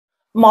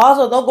My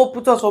husband don't go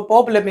put us for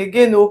problem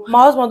again. Oh,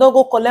 my husband don't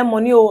go collect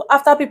money. Oh,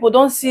 after people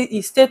don't see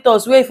his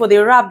status, wait for the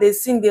rap, they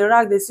sing, the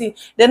rap, they sing.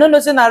 They don't know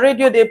say na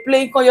radio they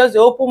play, can use the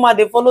open mouth,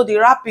 they follow the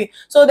rapping.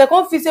 So they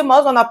can't feel say my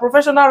husband a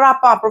professional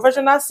rapper, and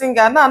professional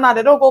singer. Nah,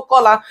 they don't go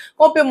call her,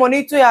 come pay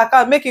money to your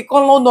account, make it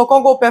come London,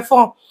 come go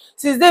perform.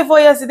 Since day 4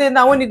 yesterday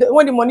now, when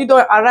the money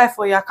don't arrive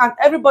for your account,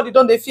 everybody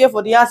don't they fear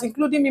for the house,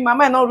 including me. My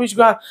mind not reach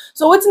ground.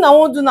 So what I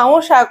won't do now, I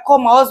won't try call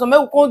my husband,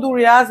 make we can't do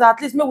rehearsal, at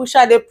least make we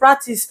try the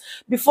practice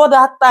before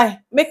that time.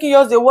 Making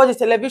yours they watch the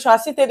television, I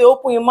see they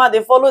open your mouth,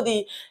 they follow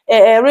the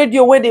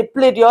radio where they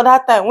play the other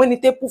time when it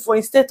take put for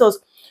in status.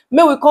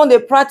 Make we come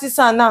the practice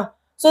and now,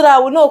 so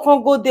that we know we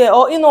can't go there,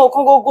 or you know we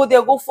can't go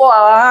there, go for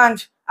our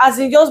hand. As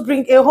in just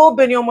bring a whole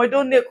benny on my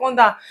don't come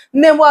down.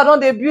 Name what I don't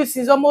debut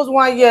since almost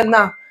 1 year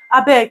now.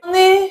 I beg.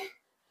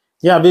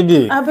 Yeah,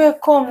 baby. I beg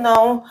come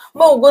now.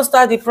 But we'll go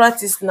start the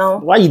practice now.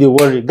 Why you dey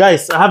worry?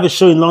 Guys, I have a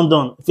show in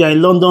London. If you're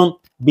in London,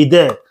 be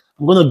there.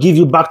 I'm going to give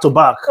you back to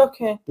back.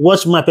 Okay.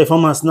 Watch my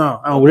performance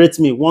now and rate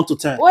me 1 to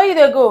 10. Where you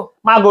they go?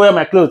 I'll go wear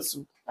my clothes.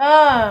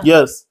 Ah.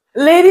 Yes.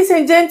 Ladies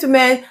and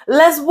gentlemen,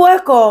 let's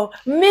welcome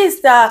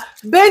Mr.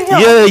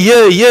 Benjamin.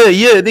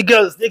 Yeah.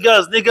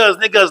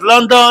 Niggas.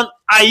 London,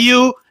 are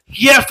you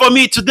here for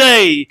me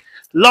today?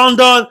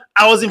 London,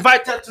 I was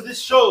invited to this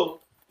show.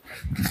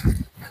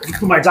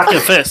 Put my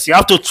jacket first. You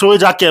have to throw a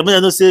jacket. When I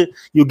don't say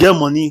you get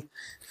money.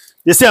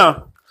 You see,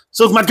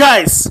 so my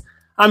guys,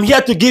 I'm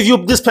here to give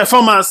you this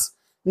performance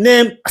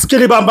named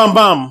Skiri Bam Bam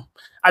Bam.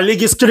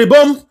 Aligi Skiri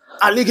Bum,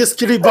 Aligi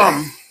Skiri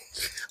Bum.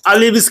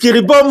 Aligi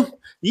Skiri Bum.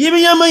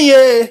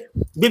 Yeah.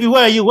 Baby,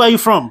 where are you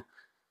from?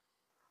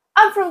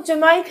 I'm from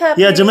Jamaica.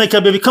 Yeah, Jamaica,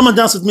 baby. Come and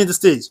dance with me on the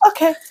stage.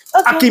 Okay.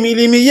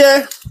 Akimi,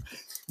 yeah.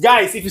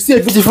 Guys, if you see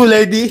a beautiful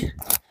lady,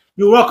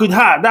 you work with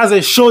her. That's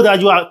a show that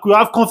you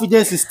have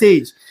confidence in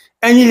stage.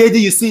 Any lady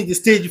you see in the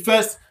stage,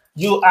 first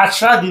you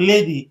attract the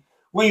lady.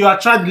 When you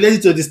attract the lady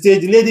to the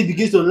stage, the lady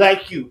begins to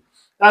like you.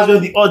 That's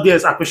when the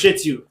audience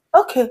appreciate you.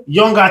 Okay.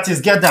 Young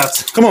artists get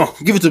that. Come on,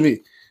 give it to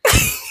me.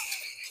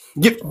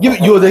 Give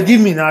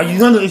me now. You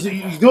don't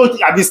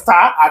I be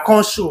star, I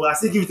can't show. I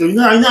say give it to me. You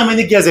know how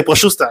many girls they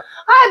pursue star?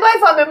 How about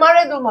if I'm a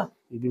married woman?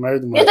 You be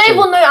married woman. You don't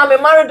even know I'm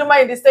a married woman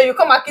in the stage. You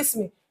come and kiss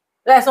me.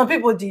 Like some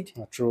people did.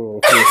 True.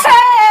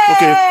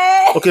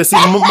 Okay, see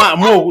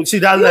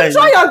that line. You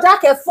throw your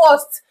jacket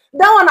first.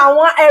 That one I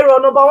want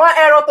error, number 1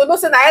 error to know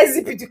say na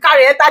exhibit to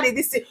carry enter the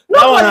DC.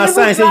 That one I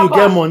sign say you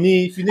get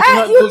money. If you need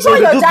to you throw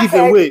your do jacket.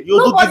 giveaway. You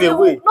do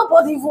giveaway.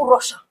 Nobody even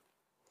rush.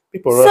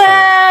 People rush.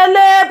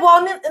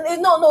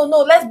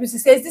 No. Let's be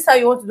sincere. Is this how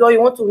you want to do? Or you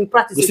want to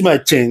re-practice? You see my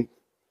chain.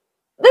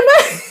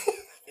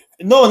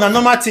 No,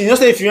 normal thing. You know,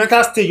 say if you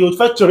enter stage, you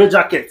fetch your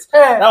jacket.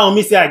 That one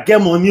mean say I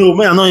get money. Oh,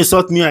 man, I not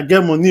insult me. I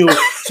get money.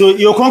 So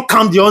you can't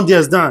calm the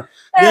audience down.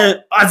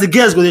 Then as the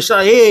girls go, they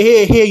shout,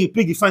 hey, you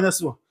pick the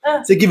finest one.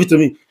 Say, give it to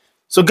me.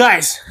 So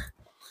guys,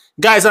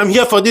 I'm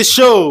here for this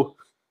show.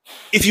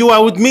 If you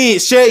are with me,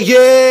 say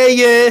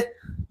yeah.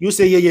 You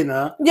say yeah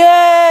now.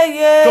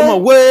 Yeah. Come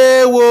on,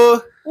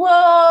 whoa.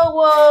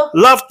 Whoa.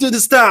 Love to the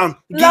stand.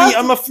 Give me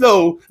on my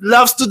flow.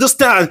 Loves to the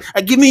stand.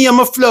 Give me on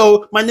my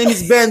flow. My name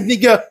is Ben,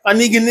 nigga. A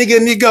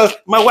nigga.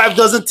 My wife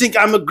doesn't think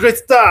I'm a great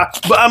star,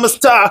 but I'm a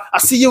star. I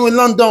see you in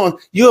London.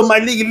 You're my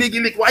league.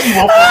 Why you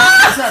want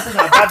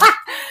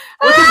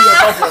what is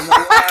your problem?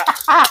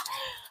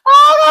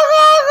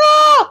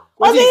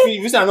 What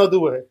if you say I not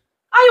do it?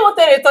 How you want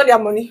to return their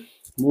money?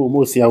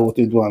 Mo see I want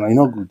to do and I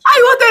not good. How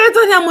you want to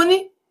return their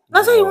money?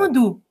 That's what you want to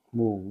do.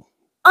 Mo.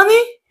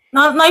 Honey,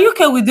 now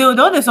UK with they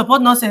don't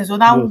support nonsense. So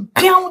now We'll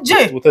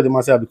tell the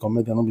man say I be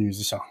comedian, not be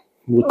musician.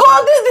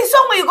 God, this is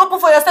somewhere you go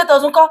put for your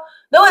status.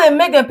 Then when they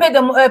make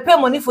them pay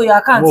money for your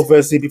account. More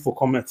first see people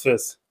comment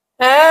first.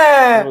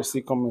 More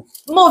see comment.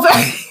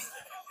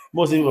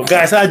 More see people.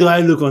 Guys, how do I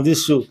look on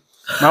this show?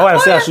 My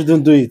wife said I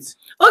shouldn't do it.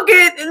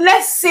 Okay,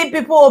 let's see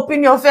people's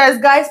opinion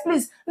first, guys.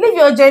 Please leave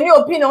your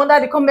genuine opinion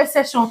under the comment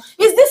section.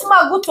 Is this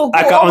man good to go?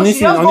 I can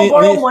honestly, go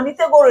borrow money,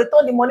 take go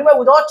return the money where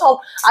we don't chop.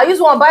 I use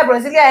one buy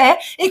Brazilian hair.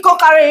 He can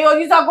carry your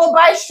user go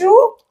buy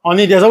shoe.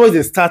 Only there's always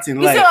a start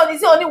in life. You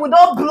say only we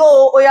don't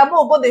blow or you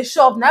go the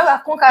shop. Now I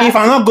can't carry. If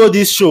I not go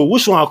this show,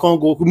 which one I can't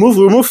go?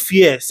 Remove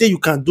fear. Say you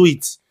can do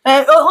it.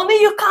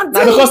 Only you can't do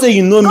it. Because say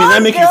you know me,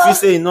 that make you feel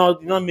say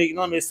not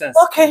make sense.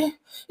 Okay.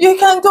 You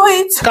can do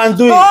it. Can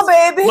do go,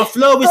 it. Baby. My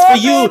flow is for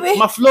you. Baby.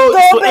 My flow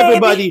is for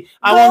everybody.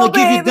 I want to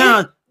give you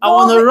down. I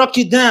want to rock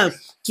you down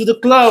to the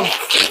club,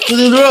 to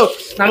the road.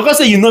 Now because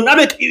say you know,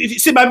 if you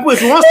see my people,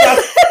 if you want to start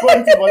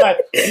going for life,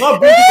 not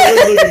bring people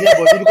to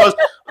know the because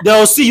they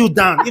will see you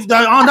down. If the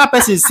other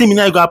person see me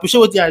now, you go appreciate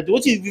what I do.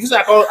 What if you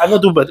say I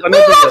not do better? Guys, leave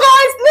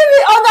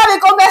it under the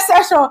comment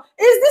section.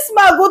 Is this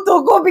man good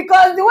to go?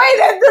 Because the way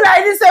they do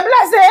like this,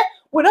 I say.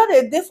 We don't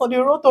a day for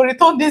the road to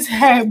return this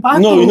hair back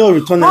no, we don't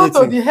return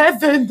anything. To the hair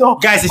vendor.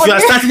 Guys, if you are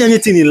starting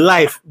anything in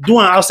life, do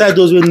it outside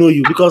those who know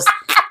you because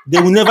they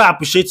will never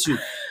appreciate you.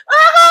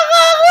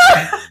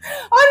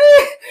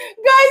 Honey,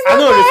 guys, I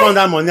don't refund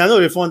that money. I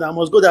don't refund that. I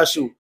must go that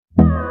show.